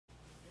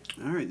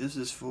All right, this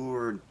is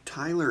for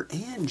Tyler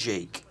and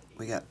Jake.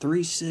 We got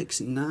 3,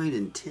 6, 9,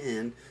 and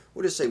 10.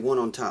 We'll just say 1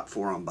 on top,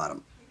 4 on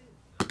bottom.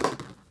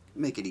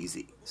 Make it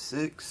easy.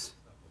 6.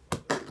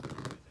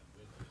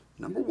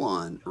 Number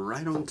 1,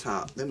 right on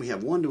top. Then we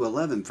have 1 to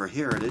 11 for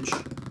Heritage.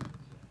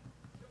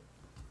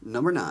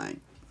 Number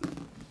 9.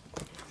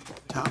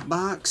 Top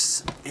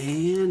box.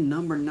 And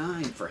number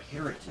 9 for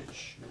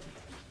Heritage.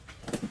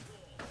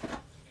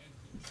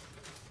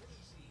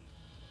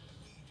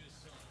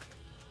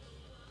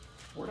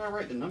 Where did I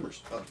write the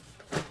numbers? Oh.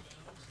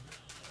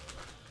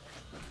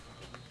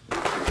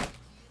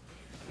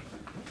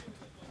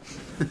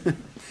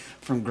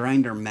 From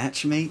Grinder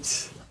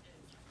Matchmates.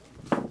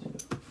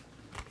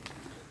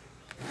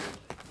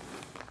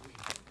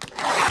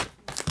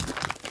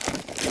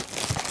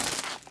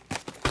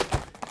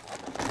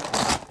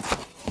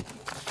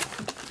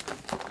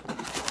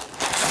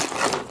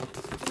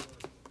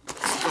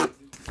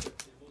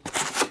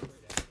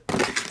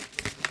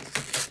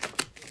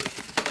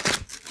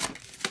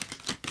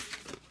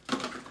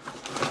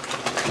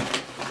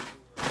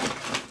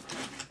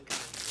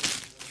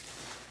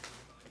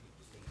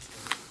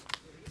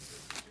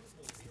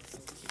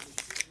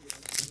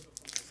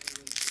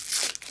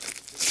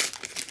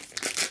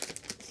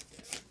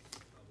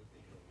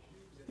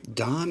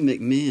 Don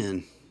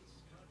McMahon.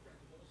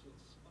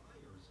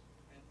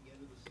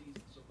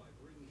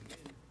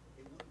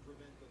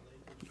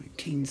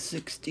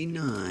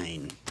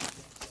 1969.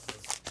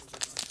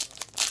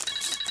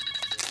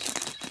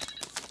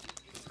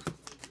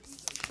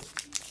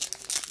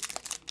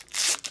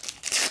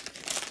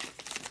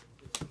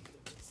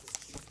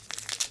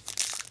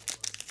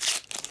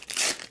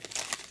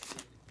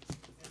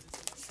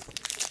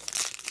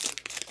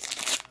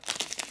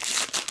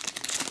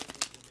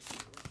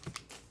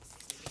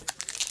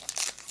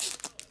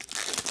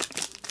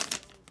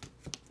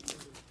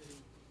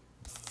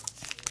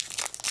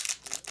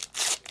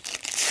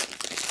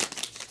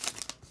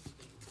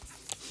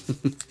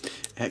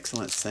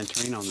 Excellent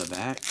centering on the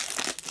back.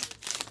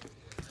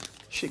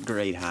 Should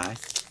grade high.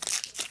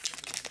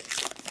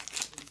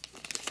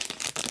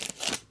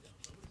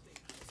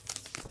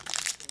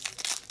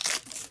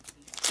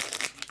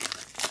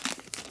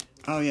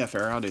 Oh yeah,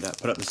 fair, I'll do that.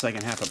 Put up the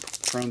second half of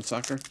Prone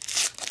Sucker.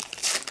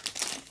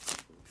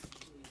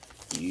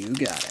 You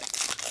got it.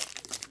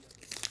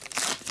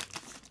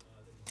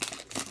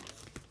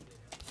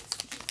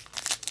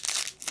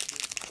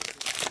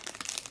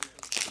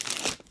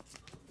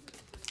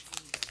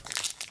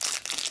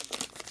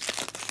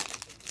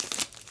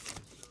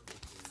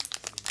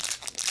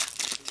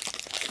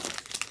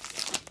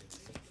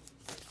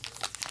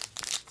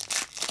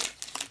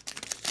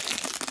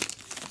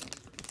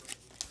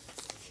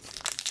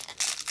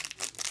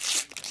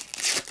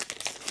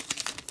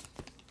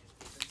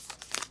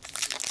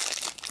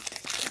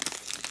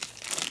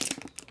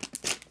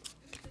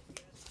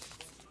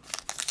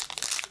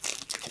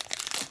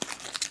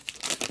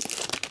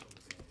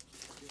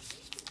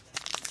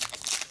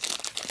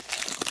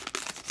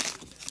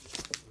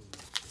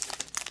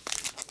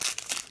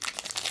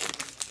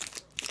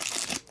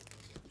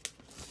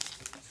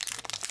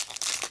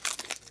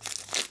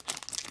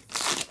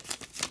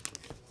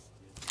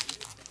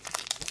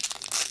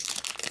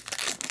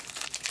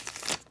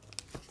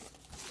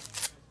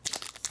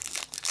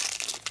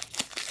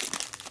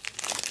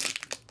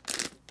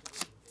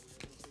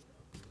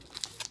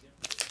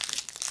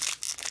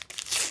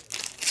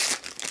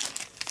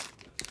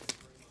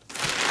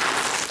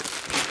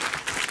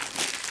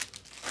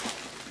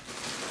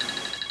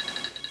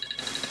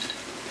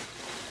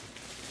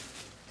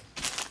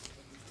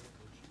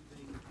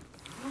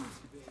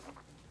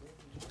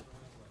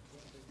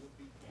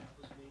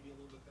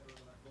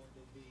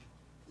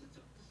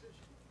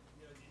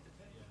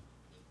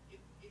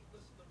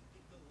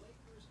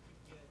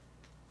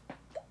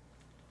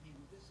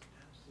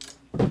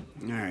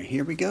 All right,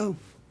 here we go.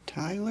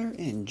 Tyler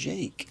and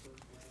Jake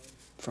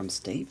from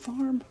State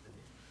Farm.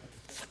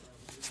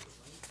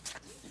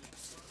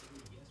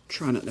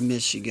 Try not to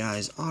miss you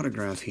guys'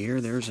 autograph here.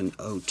 There's an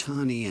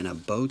Ohtani and a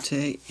Bote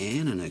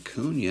and an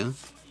Acuna.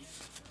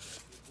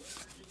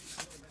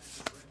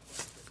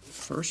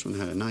 First one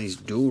had a nice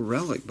dual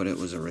relic, but it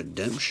was a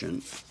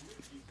redemption.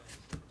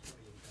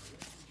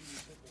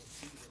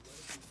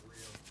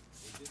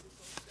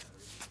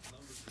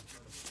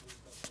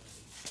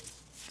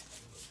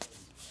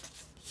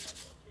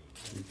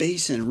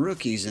 Base and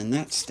rookies in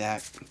that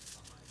stack.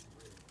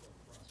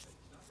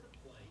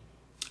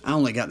 I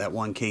only got that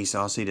one case,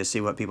 Aussie, to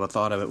see what people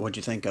thought of it. What'd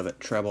you think of it?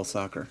 Treble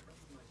Sucker.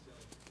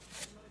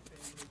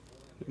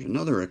 There's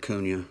another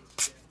Acuna.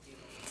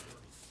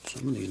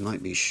 Some of these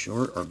might be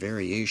short or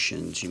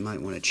variations. You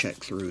might want to check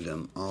through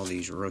them. All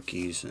these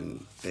rookies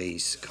and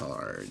base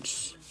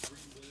cards.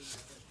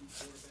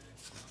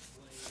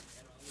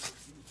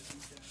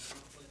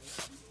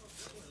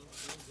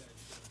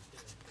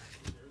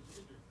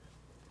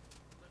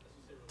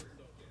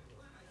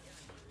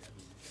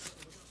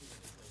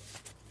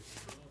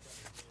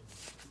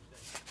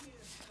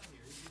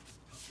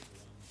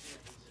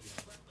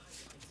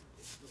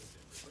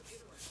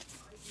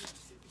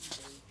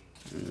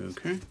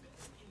 Okay.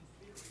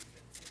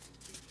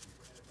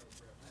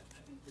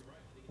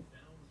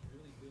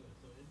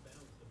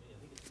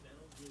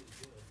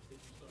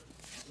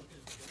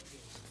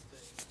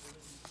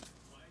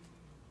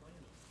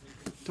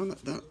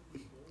 Don't that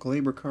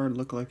Glaber card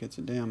look like it's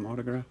a damn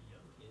autograph?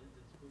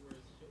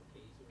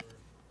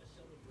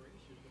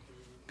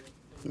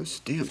 Those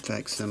stamp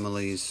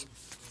facsimiles,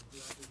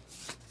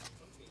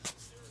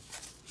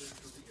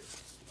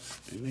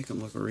 they make them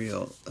look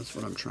real. That's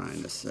what I'm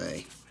trying to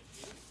say.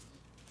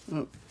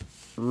 Oh,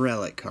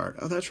 relic card.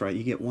 Oh, that's right.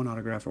 You get one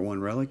autograph or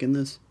one relic in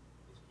this.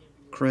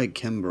 Craig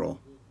Kimbrell.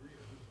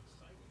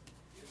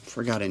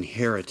 Forgot in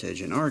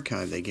Heritage. In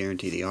Archive, they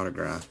guarantee the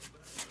autograph.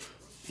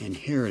 In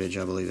Heritage,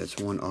 I believe it's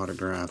one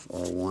autograph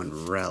or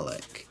one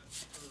relic.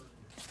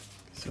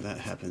 So that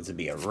happens to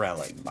be a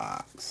relic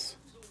box.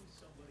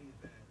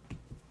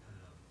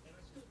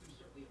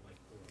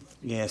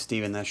 Yeah,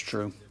 Steven, that's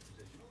true.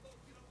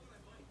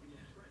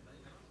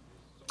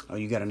 Oh,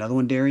 you got another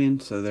one,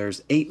 Darian? So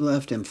there's 8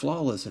 left in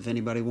Flawless if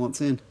anybody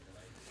wants in.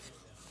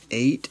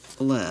 8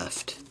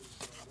 left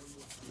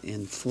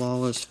in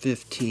Flawless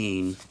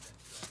 15.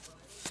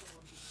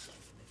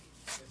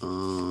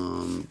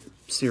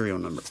 Serial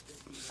number.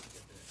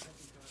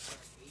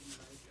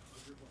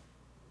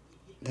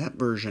 That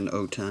version,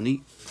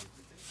 Otani.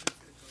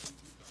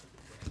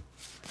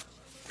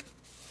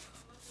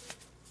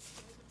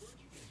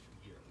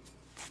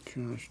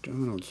 Josh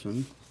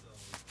Donaldson.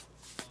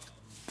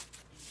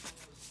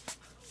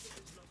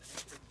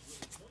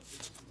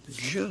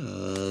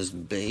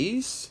 Just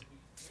base.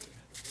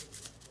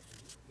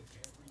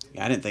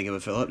 Yeah, I didn't think it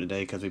would fill up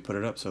today because we put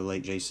it up so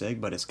late,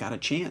 J-Sig, but it's got a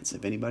chance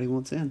if anybody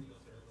wants in.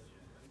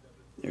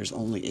 There's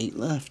only 8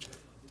 left.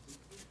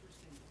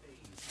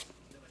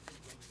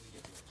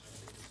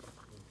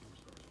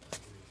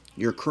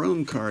 Your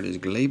Chrome card is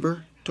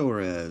Glaber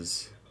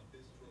Torres.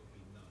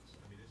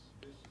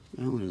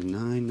 That one is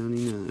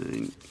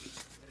 $9.99.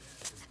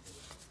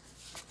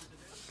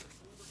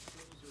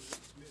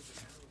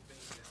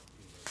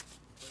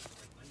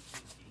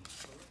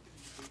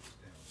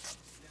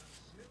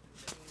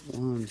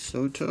 Juan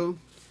Soto.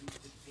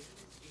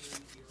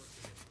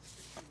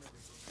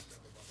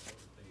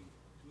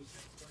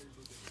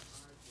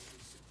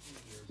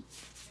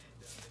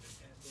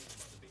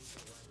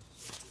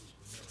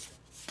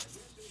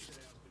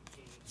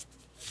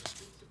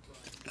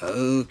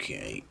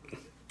 Okay.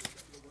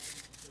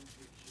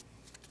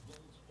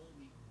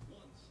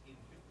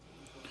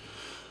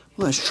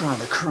 Let's try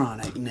the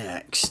Chronic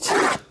next.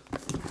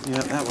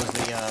 Yep, that was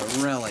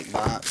the relic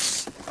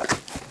box.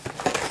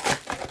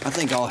 I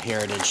think all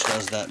Heritage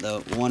does that, though.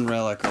 One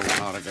relic or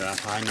one autograph.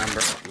 High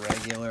number,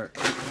 regular. I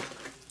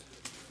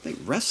think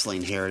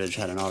Wrestling Heritage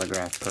had an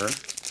autograph per.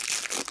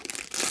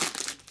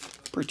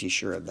 Pretty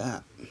sure of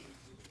that.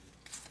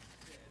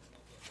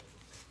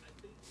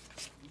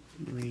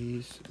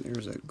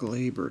 There's a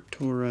Glaber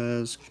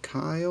Torres,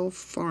 Kyle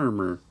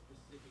Farmer,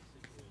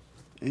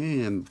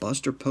 and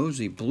Buster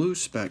Posey Blue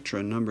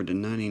Spectra numbered to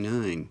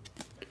 99.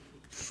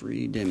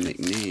 Freedom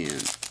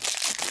McMahon.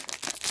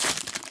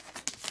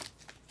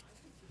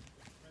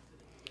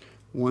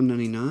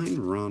 199,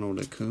 Ronald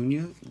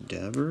Acuna,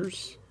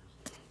 Devers,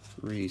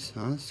 Reese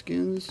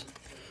Hoskins,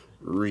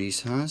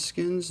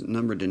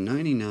 numbered to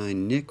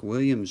 99, Nick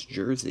Williams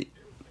jersey.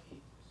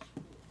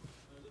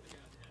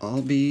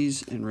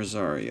 Albies and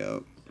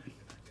Rosario.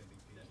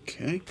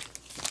 Okay.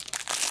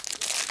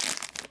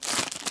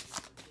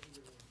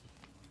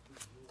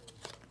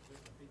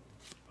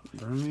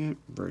 Bryant,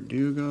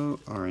 Verdugo,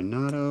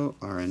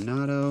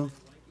 Arenado,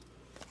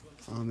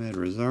 Ahmed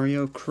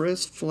Rosario,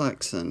 Chris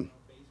Flexen.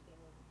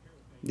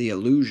 The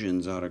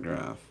Illusions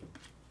autograph.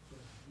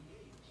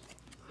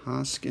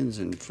 Hoskins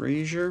and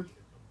Frazier.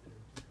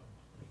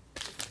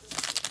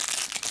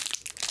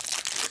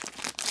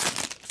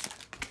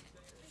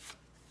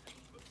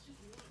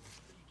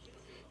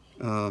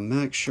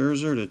 Max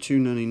Scherzer to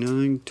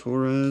 299.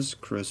 Torres,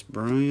 Chris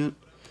Bryant.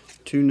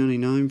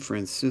 299.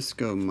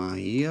 Francisco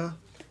Mejia.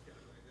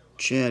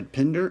 Chad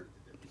Pinder.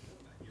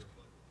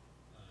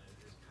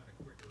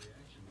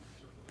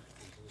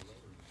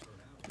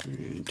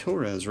 And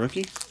Torres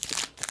rookie.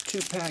 2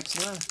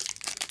 packs left.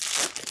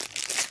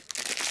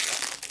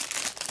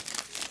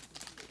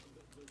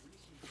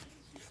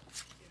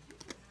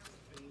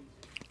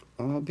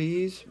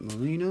 Albies,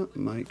 Molina,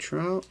 Mike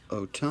Trout,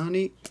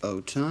 Otani,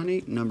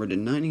 numbered to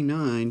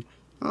 99.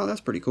 Oh,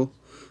 that's pretty cool.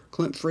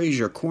 Clint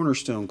Frazier,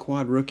 Cornerstone,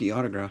 quad rookie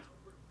autograph.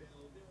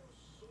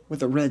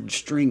 With a red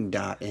string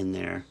dot in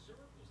there.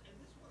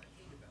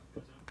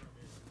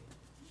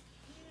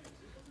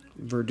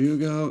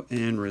 Verdugo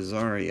and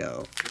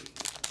Rosario.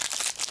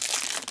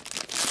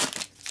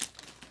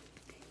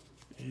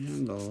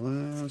 And the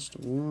last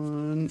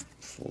one,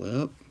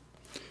 flip.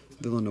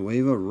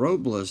 Villanueva,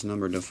 Robles,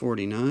 numbered to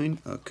 49.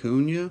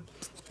 Acuna.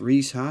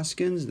 Reese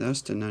Hoskins,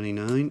 that's to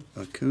 99.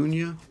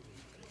 Acuna.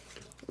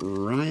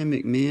 Ryan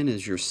McMahon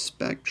is your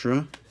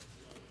Spectra.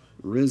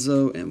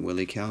 Rizzo and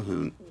Willie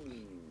Calhoun.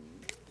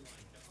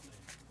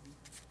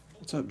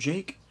 What's up,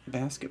 Jake?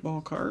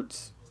 Basketball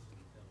cards.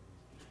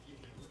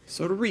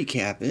 So to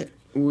recap it,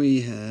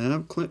 we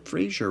have Clint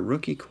Frazier,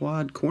 rookie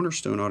quad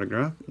cornerstone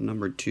autograph,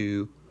 number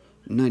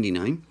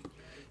 299.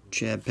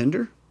 Chad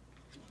Pender,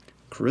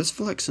 Chris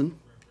Flexen,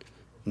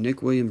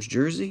 Nick Williams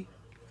jersey,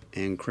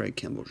 and Craig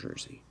Kimball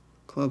jersey.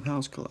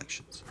 Clubhouse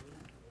Collections.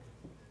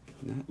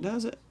 And that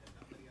does it.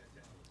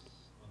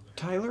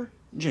 Tyler,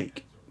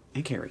 Jake,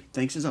 and Carrie,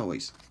 thanks as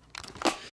always.